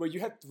one." Wait, you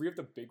had 3 of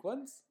the big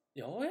ones?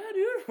 Oh yeah,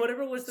 dude.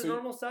 Whatever was the So-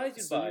 normal size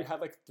you'd So buy. you had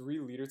like 3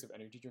 liters of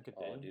energy drink a day?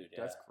 Oh, dude,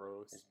 That's yeah.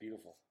 gross. It's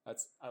beautiful.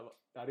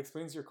 That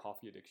explains your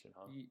coffee addiction,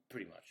 huh?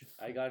 Pretty much.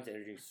 I got into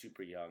energy drinks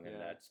super young, and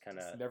Yeah. that's kind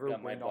Just of never got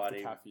my went off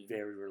the body caffeine.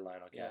 very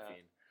reliant on Yeah.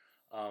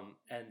 caffeine.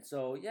 And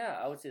so, yeah,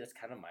 I would say that's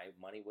kind of my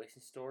money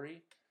wasting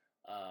story.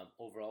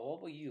 Overall, what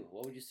about you?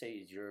 What would you say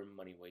is your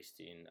money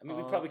wasting? I mean,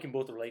 we probably can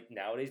both relate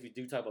nowadays. We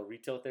do talk about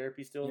retail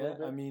therapy still a Yeah, little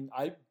bit. I mean,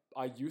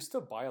 I used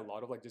to buy a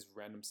lot of like just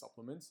random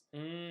supplements.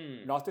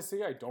 Mm, Not to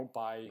say I don't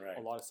buy Right.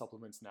 a lot of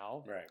supplements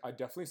now. right. I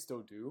definitely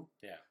still do.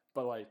 Yeah.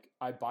 But like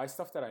I buy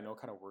stuff that I know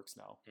kind of works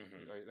now.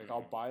 Mhm, Right? Like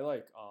I'll buy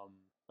like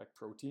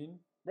protein,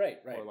 Right,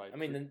 right. like I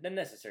mean, the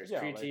necessary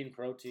yeah, like creatine,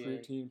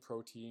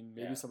 protein.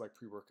 maybe Yeah. some like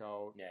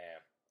pre-workout. Yeah, yeah.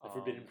 The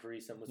forbidden um,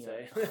 pre, some would yeah.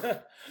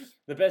 say.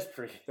 The best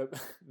pre.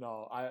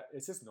 No,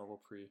 it's just normal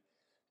pre.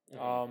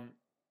 Mm.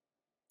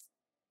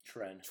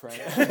 Trend.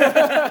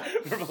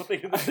 We're both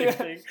thinking the same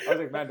thing. I was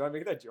like, man, do I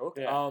make that joke?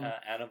 Yeah,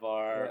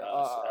 Anavar,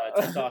 yeah,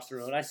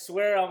 testosterone. I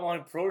swear I'm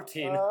on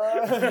protein.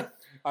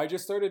 I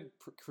just started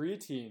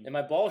creatine. And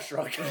my ball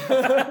shrunk.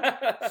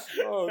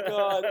 Oh,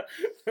 God.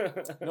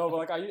 No, but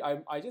like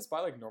I just buy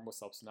like normal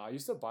subs now. I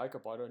used to buy like a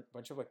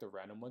bunch of like the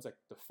random ones, like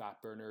the fat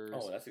burners,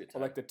 Oh, that's a good or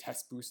time. like the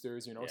test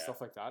boosters, you know, Yeah. stuff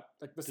like that.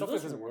 Like the Do stuff that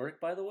those doesn't work. work,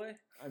 by the way?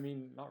 I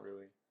mean, not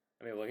really.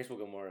 I mean, well, I guess we'll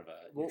go more of a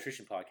Well,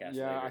 nutrition podcast.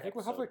 Yeah, later I think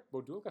episode.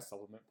 we'll do like a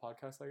supplement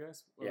podcast, I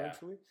guess, Yeah.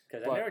 eventually.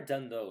 Because but- I've never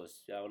done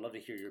those. Yeah, I would love to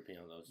hear your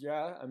opinion on those.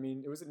 Yeah, I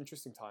mean, it was an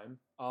interesting time.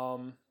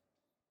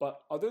 But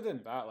other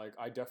than that, like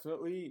I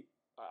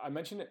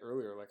mentioned it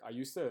earlier, like I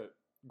used to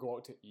go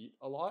out to eat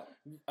a lot.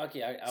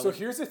 Okay, I So would,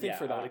 here's the thing yeah,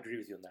 for I that. would agree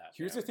with you on that.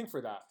 Here's yeah. the thing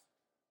for that.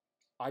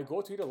 I go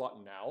out to eat a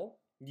lot now,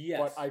 Yes.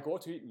 but I go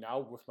out to eat now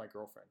with my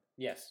girlfriend.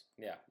 Yes.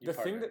 Yeah. The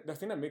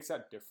thing that makes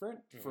that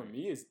different for Mhm.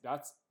 me is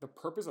that's the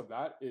purpose of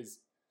that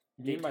is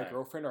me and my Daytime.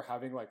 girlfriend are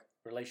having like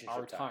relationship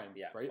our time,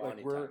 Yeah. right? Like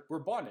bonding we're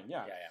time. bonding,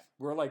 yeah. Yeah. Yeah.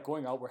 We're like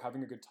going out, we're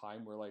having a good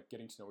time, we're like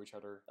getting to know each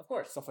other, Of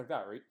course. stuff like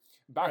that, right?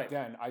 Back Right.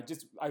 then,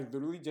 I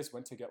literally just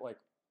went to get like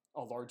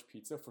a large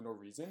pizza for no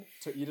reason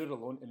to eat it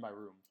alone in my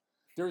room.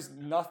 There's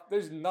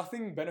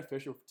nothing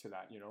beneficial to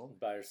that, you know?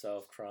 By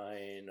yourself,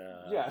 crying.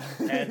 Yeah.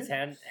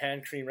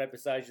 hand cream right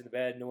beside you in the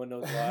bed. No one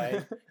knows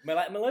why.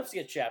 my lips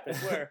get chapped. I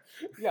swear.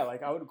 Yeah,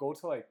 like I would go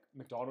to like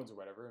McDonald's or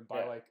whatever and buy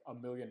Yeah. like a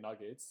million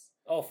nuggets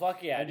Oh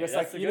fuck yeah! and dude, just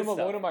that's like the eat good them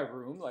alone stuff. in my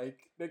room. Like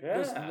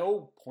there's Yeah.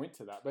 no point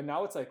to that. But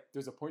now it's like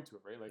there's a point to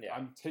it, right? Like Yeah.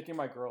 I'm taking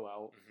my girl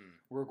out. Mhm.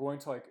 We're going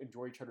to like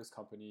enjoy each other's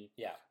company.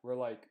 Yeah. We're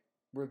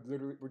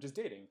just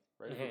dating,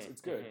 right?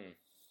 It's good, Mhm.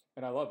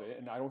 and I love it.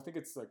 And I don't think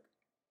it's like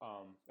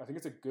I think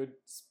it's a good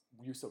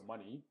use of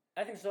money.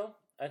 I think so.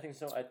 I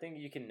think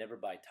you can never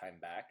buy time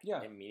back.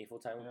 Yeah. And meaningful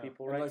time with Yeah.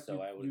 people, And, right? like,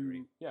 So I would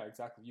agree. Yeah,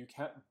 exactly. You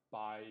can't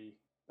buy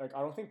like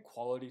I don't think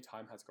quality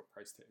time has like a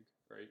price tag,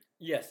 right?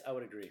 Yes, I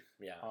would agree.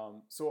 Yeah.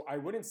 So I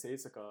wouldn't say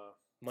it's like a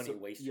Money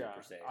waster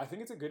per se. I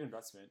think it's a good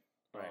investment.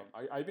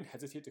 Right. I even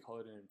hesitate to call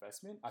it an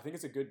investment. I think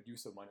it's a good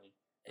use of money.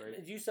 Right.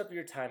 It's use up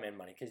your time and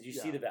money because you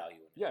see Yeah. the value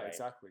in it. Yeah, right?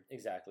 exactly.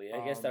 Exactly.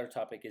 I guess Um, our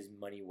topic is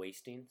money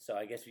wasting. So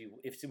I guess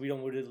if we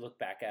don't really look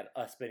back at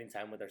us spending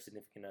time with our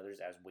significant others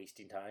as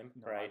wasting time,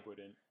 No, right? I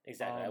wouldn't.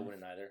 Exactly. I Um,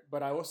 wouldn't either.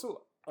 But I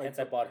also like Hence,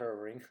 I bought her a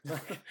ring,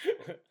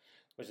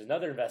 which is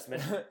another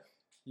investment.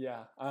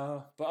 yeah.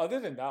 But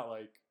other than that,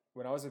 like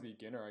when I was a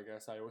beginner, I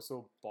guess I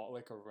also bought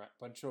like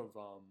bunch of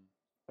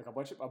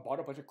like I bought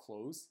a bunch of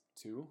clothes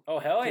too. Oh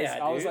hell 'Cause yeah,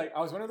 dude! I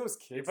was one of those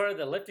You're kids. part of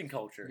the lifting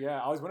culture. Yeah,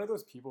 I was one of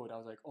those people that I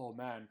was like, oh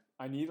man,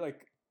 I need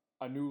like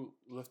a new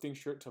lifting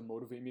shirt to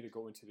motivate me to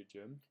go into the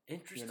gym.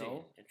 Interesting.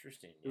 know?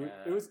 Interesting. It, Yeah.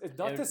 wa- it was it's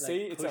not It to would,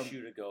 say like, it's push a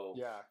you to go.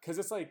 yeah, because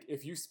it's like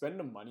if you spend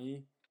the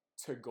money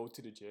to go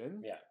to the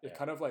gym, Yeah. it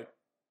kind of like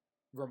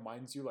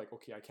reminds you like,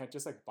 okay, I can't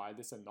just like buy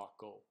this and not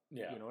go.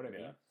 Yeah. You know what I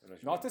mean? I know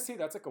what you Not mean. to say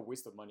that's like a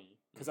waste of money,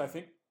 because I Mhm.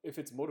 think if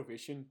it's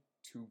motivation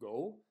to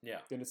go,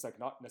 Yeah. then it's like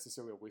not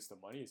necessarily a waste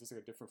of money. It's just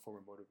like a different form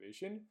of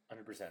motivation.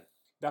 100%.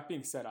 That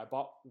being said, I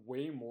bought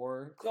way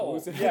more Oh,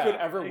 clothes than I yeah, could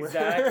ever wear.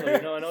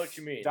 exactly. No, I know what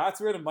you mean. That's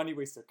where the money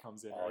waster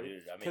comes in, Oh, right?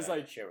 dude. I mean, 'Cause, I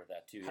like, share with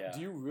that too. Yeah. Do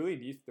you really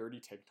need 30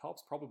 tank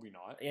tops? Probably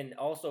not. And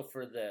also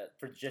for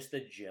just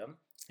the gym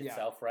Yeah,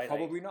 itself, right?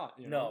 Probably not.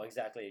 You No, know?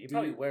 exactly. You Do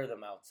probably you- wear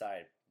them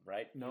outside,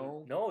 right?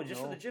 No, No, just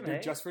for the gym, They're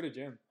hey? just for the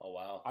gym. Oh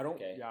wow. I don't.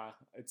 Okay. Yeah,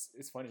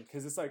 it's funny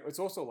because it's like it's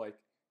also like,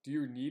 do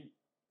you need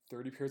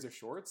 30 pairs of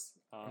shorts?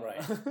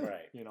 Right,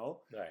 right. You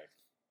know, Right.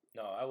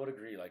 No, I would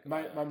agree. Like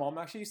my mom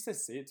actually used to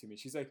say it to me.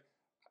 She's like,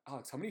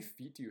 Alex, how many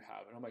feet do you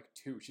have? And I'm like,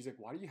 2. She's like,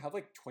 why do you have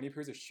like 20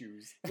 pairs of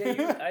shoes?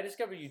 Yeah, I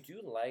discovered you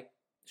do like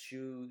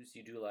shoes.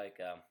 You do like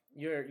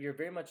you're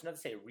very much, not to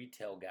say a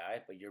retail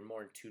guy, but you're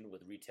more in tune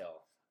with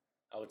retail,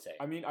 I would say.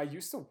 I mean, I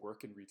used to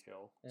work in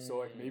retail, so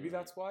like maybe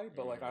that's why.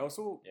 But like, I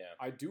also Yeah.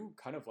 I do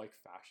kind of like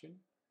fashion.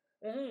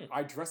 Mm-hmm.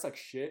 I dress like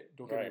shit.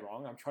 Don't get Right. me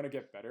wrong. I'm trying to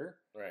get better.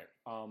 Right.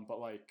 But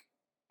like,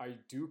 I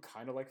do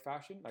kind of like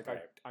fashion. Like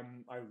Right.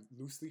 I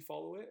loosely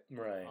follow it.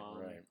 Right.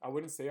 Right. I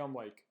wouldn't say I'm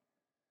like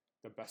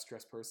the best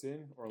dressed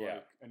person or Yeah.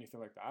 like anything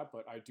like that,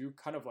 but I do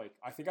kind of like,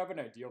 I think I have an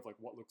idea of like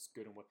what looks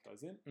good and what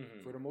doesn't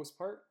Mhm. for the most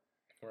part.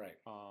 Right.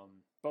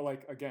 But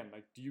like again,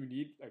 like, do you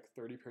need like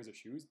 30 pairs of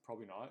shoes?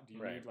 Probably not. Do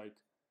you Right. need like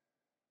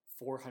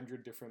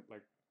 400 different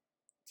like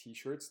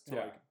t-shirts to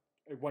Yeah.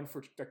 like one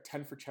for like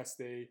 10 for chest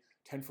day,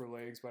 10 for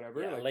legs,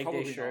 whatever? Yeah, like leg day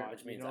probably shirt, not, which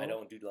you means know? I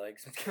don't do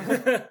legs.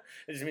 It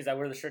just means I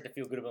wear the shirt to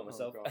feel good about Oh,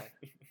 myself. God.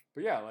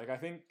 But yeah, like I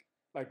think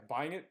like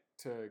buying it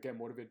to get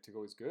motivated to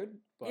go is good,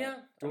 but Yeah,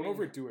 I don't mean,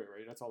 overdo it,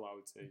 right? That's all I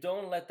would say.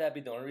 Don't let that be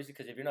the only reason,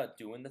 because if you're not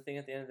doing the thing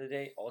at the end of the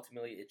day,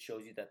 ultimately it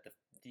shows you that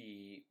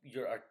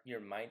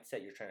your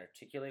mindset you're trying to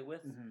articulate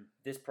with Mhm.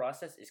 this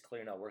process is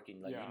clearly not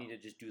working. Like Yeah. you need to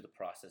just do the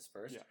process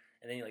first, Yeah.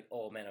 and then you're like,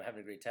 oh man, I'm having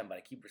a great time, but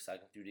I keep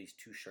recycling through these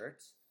 2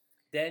 shirts.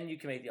 Then you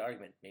can make the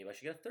argument, maybe I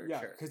should get a third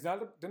Yeah, shirt. because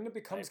then it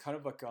becomes kind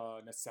of like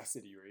a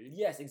necessity, right?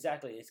 Yes,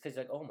 exactly. It's because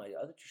like, oh, my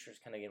other 2 shirts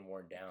kind of getting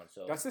worn down.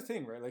 So That's the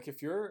thing, right? Like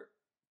if you're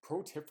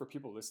pro tip for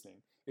people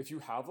listening, if you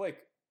have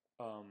like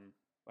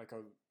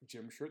a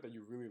gym shirt that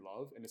you really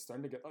love and it's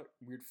starting to get that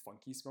weird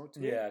funky smell to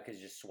it, yeah, because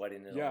you're just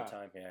sweating it all Yeah. the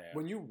time. Yeah, yeah.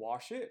 when you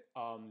wash it,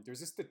 there's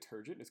this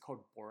detergent. It's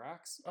called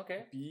Borax.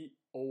 Okay.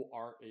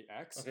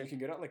 Borax. Okay. You can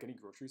get it at like any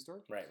grocery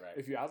store. Right, right.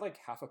 If you add like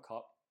half a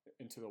cup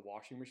into the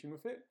washing machine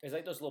with it, It's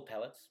like those little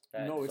pellets.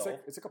 That no, it's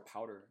dissolve? like a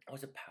powder. Oh,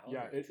 it's a powder.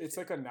 Yeah, it's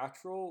Interesting. like a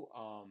natural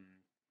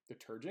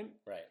detergent.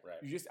 Right, right.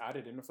 You just add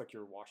it in with like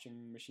your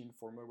washing machine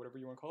formula, whatever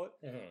you want to call it,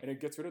 Mhm. and it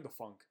gets rid of the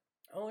funk.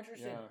 Oh,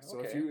 interesting. Yeah. So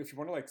okay. if you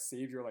want to like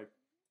save your like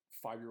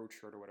 5-year-old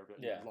shirt or whatever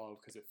that Yeah. you love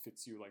because it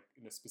fits you like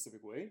in a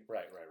specific way,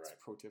 Right, right, it's right,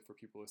 a pro tip for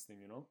people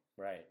listening. You know.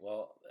 right.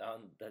 Well,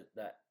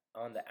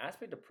 on the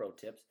aspect of pro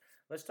tips,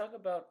 let's talk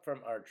about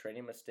from our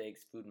training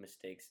mistakes, food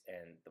mistakes,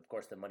 and of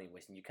course the money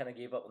wasting. You kind of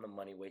gave up on the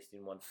money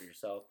wasting one for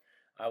yourself.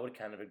 I would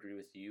kind of agree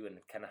with you,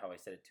 and kind of how I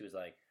said it too is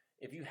like,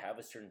 if you have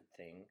a certain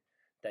thing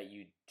that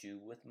you do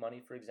with money,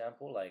 for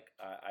example, like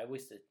I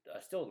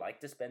still like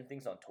to spend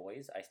things on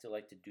toys. I still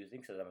like to do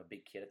things because I'm a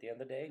big kid at the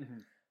end of the day.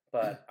 Mhm.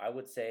 But I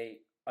would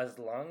say, as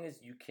long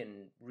as you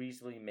can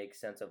reasonably make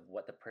sense of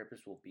what the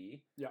purpose will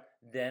be, Yeah.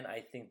 then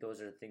I think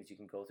those are the things you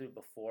can go through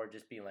before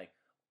just being like,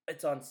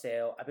 it's on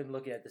sale. I've been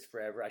looking at this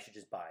forever. I should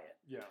just buy it.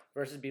 Yeah.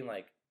 Versus being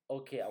like,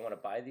 okay, I want to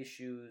buy these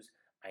shoes.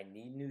 I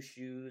need new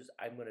shoes.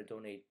 I'm going to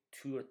donate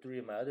 2 or 3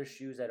 of my other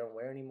shoes I don't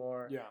wear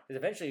anymore. Yeah. Because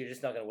eventually you're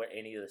just not going to wear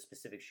any of the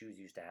specific shoes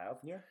you used to have.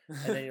 Yeah.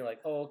 And then you're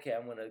like, oh, okay,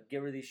 I'm going to get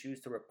rid of these shoes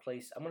to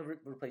replace. I'm going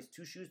to replace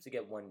 2 shoes to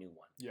get 1 new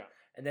one. Yeah.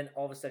 And then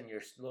all of a sudden you're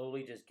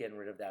slowly just getting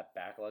rid of that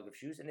backlog of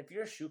shoes. And if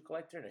you're a shoe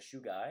collector and a shoe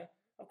guy,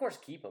 of course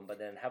keep them, but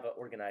then have an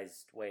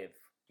organized way of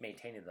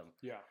maintaining them.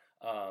 Yeah.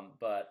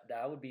 But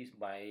that would be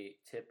my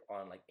tip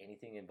on like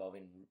anything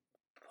involving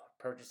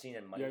purchasing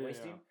and money Yeah, yeah,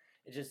 wasting.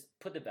 yeah. Is just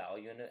put the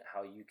value in it,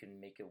 how you can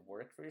make it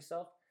work for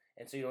yourself,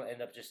 and so you don't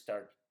end up just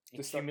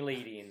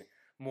accumulating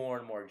more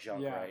and more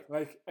junk. Yeah. Right.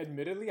 Like,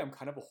 admittedly, I'm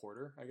kind of a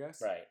hoarder, I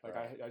guess. Right, Like,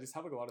 right. I just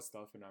have like a lot of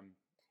stuff, and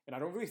I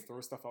don't really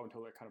throw stuff out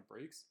until it kind of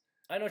breaks.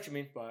 I know what you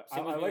mean. But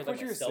Same I with me like with, what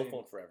my you're cell saying.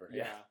 phone forever.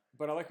 Yeah. Yeah.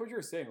 But I like what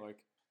you're saying.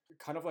 Like,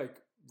 kind of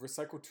like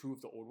recycle 2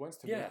 of the old ones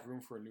to Yeah. make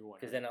room for a new one.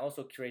 Because right? then it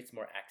also creates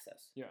more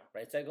access. Yeah.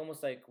 Right. It's like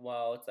almost like,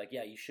 well, it's like,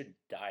 yeah, you should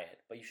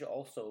diet, but you should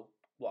also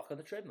walk on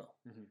the treadmill,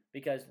 Mhm.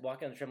 because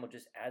walking on the treadmill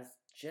just adds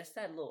just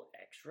that little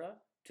extra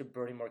to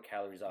burning more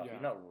calories off. Yeah.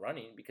 You're not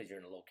running because you're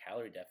in a low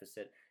calorie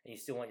deficit, and you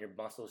still want your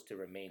muscles to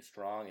remain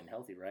strong and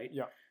healthy, right?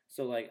 Yeah.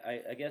 So like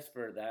I guess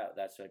for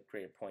that's a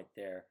great point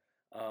there.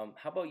 How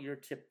about your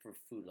tip for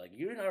food? Like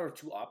you and I were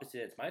 2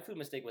 opposite ends. My food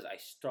mistake was I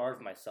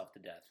starved myself to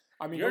death.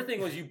 I mean, Your don't-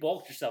 thing was you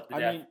bulked yourself to I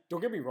death. mean,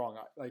 don't get me wrong.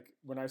 Like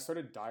when I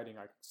started dieting,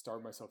 I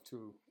starved myself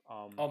too.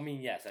 I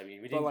mean, yes. I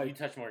mean, we But, didn't. like- you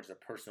touched more as a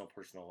personal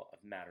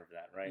matter of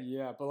that, right?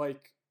 Yeah, but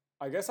like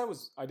I guess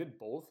I did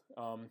both.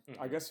 I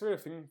Mhm. guess for the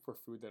thing for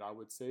food that I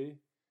would say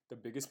the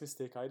biggest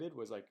mistake I did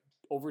was like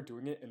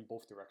overdoing it in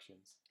both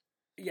directions.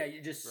 Yeah,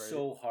 you're just Right.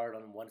 so hard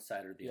on one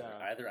side or the other.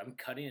 Yeah. Either I'm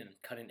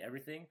cutting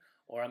everything,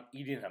 or I'm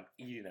eating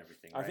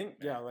everything. I right? think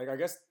yeah, like I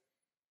guess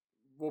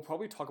we'll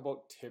probably talk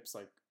about tips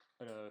like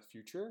in a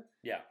future.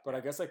 Yeah. But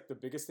I guess like the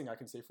biggest thing I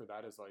can say for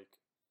that is like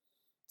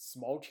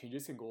small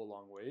changes can go a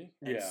long way.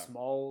 And Yeah.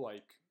 small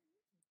like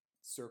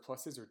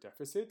surpluses or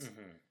deficits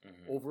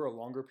over a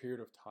longer period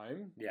of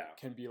time Yeah.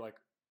 can be like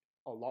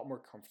a lot more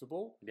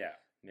comfortable Yeah.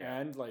 Yeah.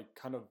 and like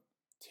kind of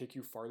take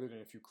you farther than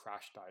if you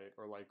crash diet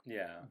or like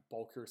Yeah.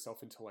 bulk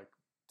yourself into like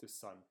the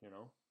sun, you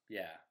know?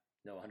 Yeah,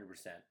 no,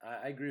 100%.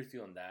 I agree with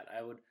you on that.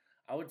 I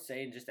would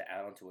say, and just to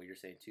add on to what you're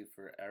saying too,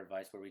 for our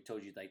advice, where we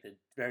told you like the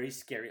very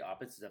scary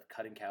opposites of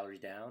cutting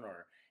calories down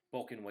or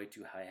bulking way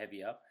too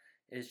heavy up,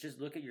 is just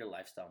look at your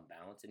lifestyle and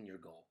balance and your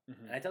goal. Mhm.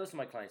 And I tell this to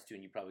my clients too,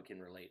 and you probably can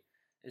relate,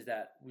 is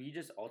that we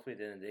just ultimately at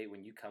the end of the day,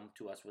 when you come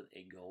to us with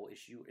a goal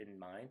issue in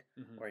mind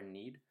Mhm. or a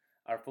need,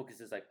 our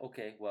focus is like,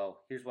 okay,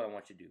 well, here's what I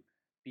want you to do: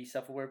 be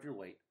self-aware of your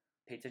weight,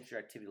 pay attention to your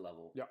activity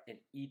level, Yeah.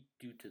 and eat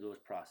due to those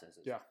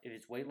processes. Yeah. If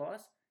it's weight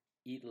loss,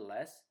 eat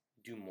less,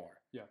 do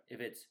more. Yeah. If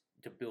it's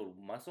to build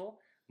muscle,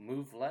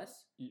 move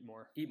less, Eat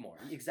more. eat more.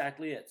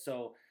 Exactly it.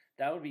 So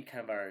that would be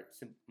kind of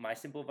my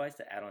simple advice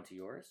to add on to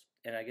yours.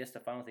 And I guess the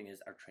final thing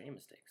is our training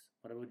mistakes.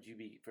 What would you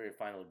be for your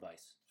final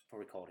advice before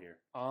we call it here?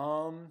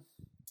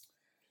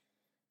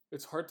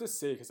 It's hard to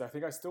say because I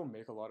think I still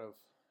make a lot of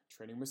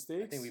training I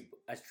mistakes. think we,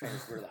 as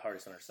trainers, we're the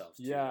hardest on ourselves.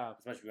 Too, Yeah.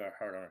 as much as we are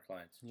hard on our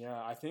clients. Yeah,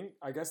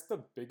 I guess the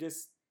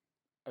biggest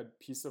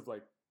piece of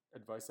like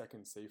advice I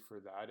can say for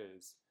that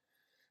is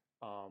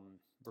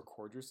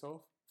record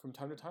yourself from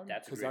time to time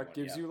That's a because great that one,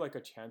 gives yeah. you like a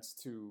chance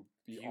to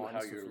be View how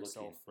honest you're with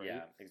yourself, looking.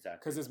 right? Yeah, exactly.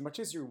 Because as much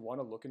as you want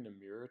to look in the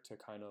mirror to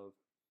kind of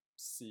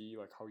see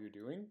like how you're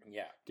doing,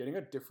 Yeah, getting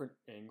a different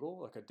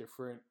angle, like a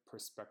different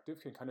perspective,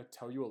 can kind of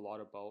tell you a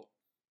lot about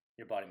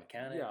your body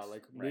mechanics. yeah,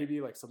 like right.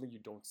 maybe like something you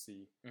don't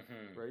see,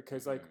 Mhm, right?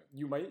 Because like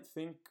you might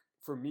think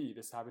for me,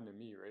 this happened to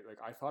me, right? Like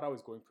I thought I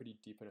was going pretty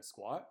deep in a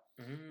squat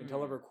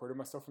until I Mm. recorded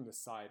myself from the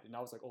side, and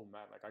I was like, oh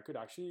man, like I could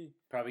actually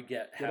Probably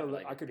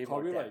I could be more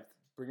probably like depth.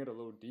 bring it a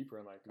little deeper,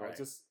 and like I Right. was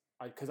just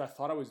because I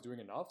thought I was doing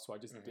enough, so I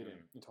just didn't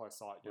Mhm. until I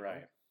saw it. You know?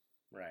 Right,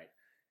 right.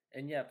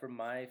 And yeah, for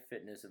my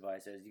fitness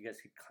advice, as you guys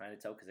could kind of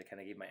tell, because I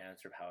kind of gave my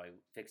answer of how I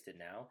fixed it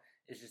now,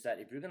 it's just that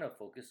if you're going to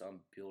focus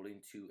on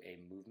building to a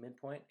movement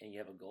point and you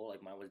have a goal,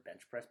 like mine was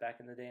bench press back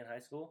in the day in high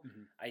school,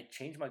 Mhm. I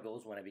changed my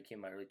goals when I became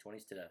my early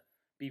 20s to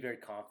be very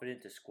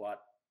confident to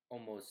squat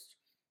almost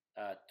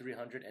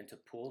 300 and to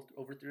pull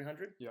over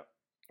 300. Yeah.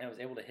 And I was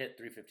able to hit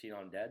 315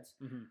 on deads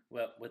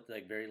well, with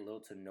like very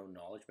little to no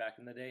knowledge back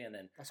in the day. And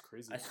then That's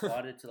crazy. I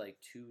squatted to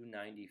like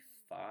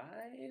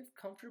 295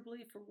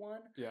 comfortably for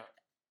one. Yeah.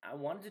 I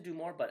wanted to do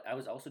more, but I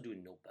was also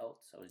doing no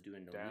belts. I was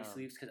doing no knee Damn.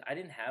 sleeves because I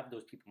didn't have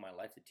those people in my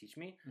life to teach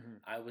me. Mhm.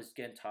 I was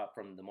getting taught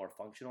from the more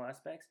functional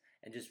aspects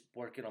and just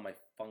working on my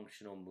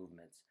functional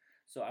movements.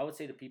 So I would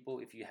say to people,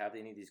 if you have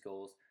any of these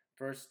goals,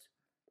 first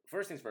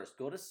things first,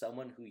 go to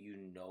someone who you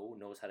know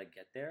knows how to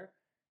get there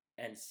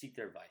and seek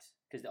their advice.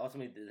 Because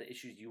ultimately, the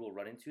issues you will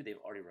run into, they've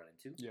already run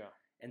into. Yeah.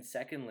 And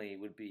secondly,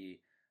 would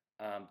be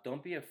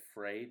don't be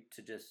afraid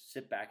to just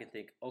sit back and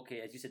think,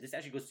 okay, as you said, this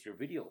actually goes to your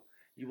video.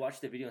 You watch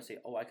the video and say,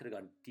 oh, I could have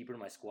gone deeper in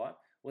my squat.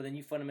 Well, then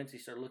you fundamentally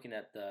start looking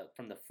at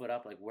from the foot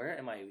up, like, where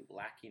am I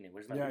lacking and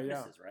where's my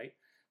weaknesses, right?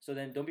 So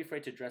then don't be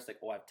afraid to address, like,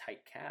 oh, I have tight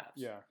calves.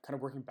 Yeah. Kind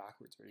of working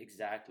backwards, right?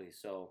 Exactly.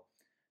 So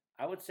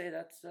I would say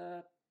that's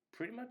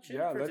pretty much it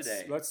Yeah. for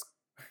today. Let's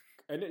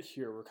end it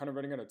here. We're kind of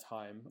running out of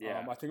time.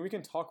 Yeah. I think we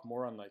can talk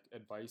more on like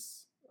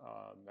advice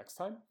next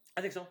time.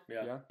 I think so.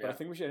 Yeah. Yeah. But I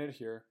think we should end it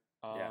here.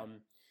 Yeah.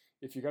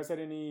 If you guys had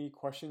any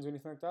questions or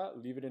anything like that,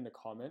 leave it in the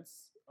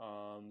comments.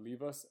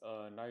 Leave us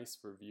a nice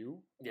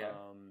review. Yeah.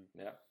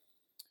 Yeah.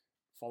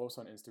 Follow us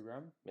on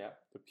Instagram. Yeah.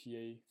 The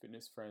PA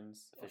Fitness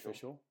Friends Official.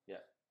 official. Yeah.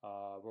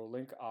 We'll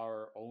link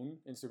our own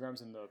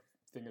Instagrams in the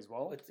thing as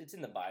well. It's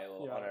in the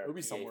bio Yeah, on our it'll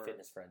be PA somewhere.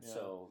 Fitness Friends. Yeah.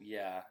 So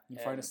yeah. You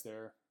can find And- us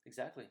there.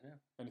 Exactly. Yeah.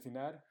 Anything to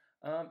add?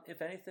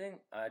 If anything,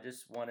 I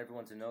just want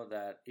everyone to know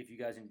that if you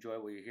guys enjoy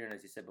what you're hearing,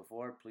 as you said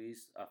before,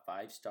 please a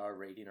 5-star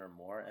rating or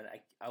more, and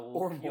I will.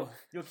 Or more.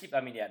 You'll keep. I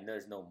mean, yeah,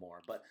 there's no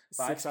more, but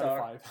 6 out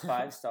of 5.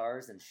 5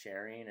 stars and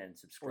sharing and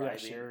subscribing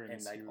sharing and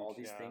is like all huge,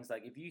 these yeah. things.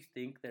 Like if you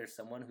think there's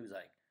someone who's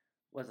like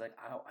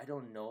I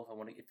don't know if I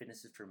want to get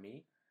fitness is for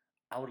me,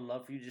 I would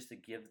love for you just to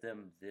give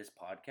them this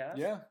podcast.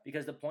 Yeah.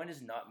 Because the point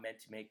is not meant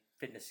to make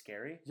fitness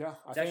scary. Yeah.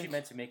 It's actually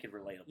meant to make it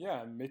relatable.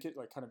 Yeah, and make it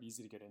like kind of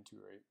easy to get into,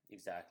 right?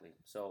 Exactly.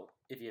 So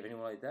if you have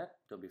anyone like that,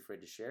 don't be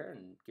afraid to share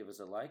and give us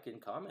a like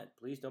and comment.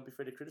 Please don't be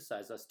afraid to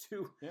criticize us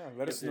too. Yeah,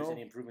 let if us there's know.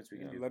 any improvements we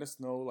can Yeah, do. let us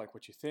know like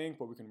what you think,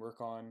 what we can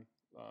work on.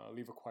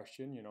 leave a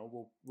question,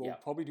 we'll Yeah.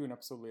 probably do an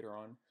episode later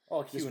on.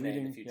 Oh, Just Q&A in the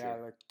reading,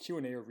 future. like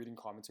Q&A or reading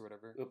comments or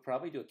whatever. We'll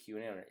probably do a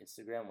Q&A on our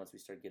Instagram once we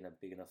start getting a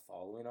big enough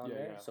following on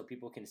there, Yeah. so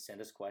people can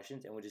send us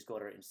questions, and we'll just go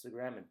to our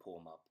Instagram and pull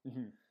them up.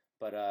 Mm-hmm.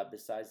 But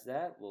besides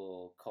that,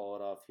 we'll call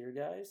it off here,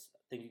 guys.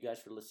 Thank you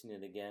guys for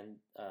listening again,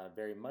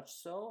 very much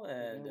so.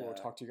 And we'll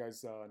talk to you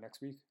guys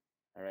next week.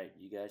 All right,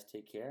 you guys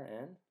take care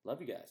and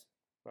love you guys.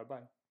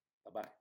 Bye-bye. Bye-bye.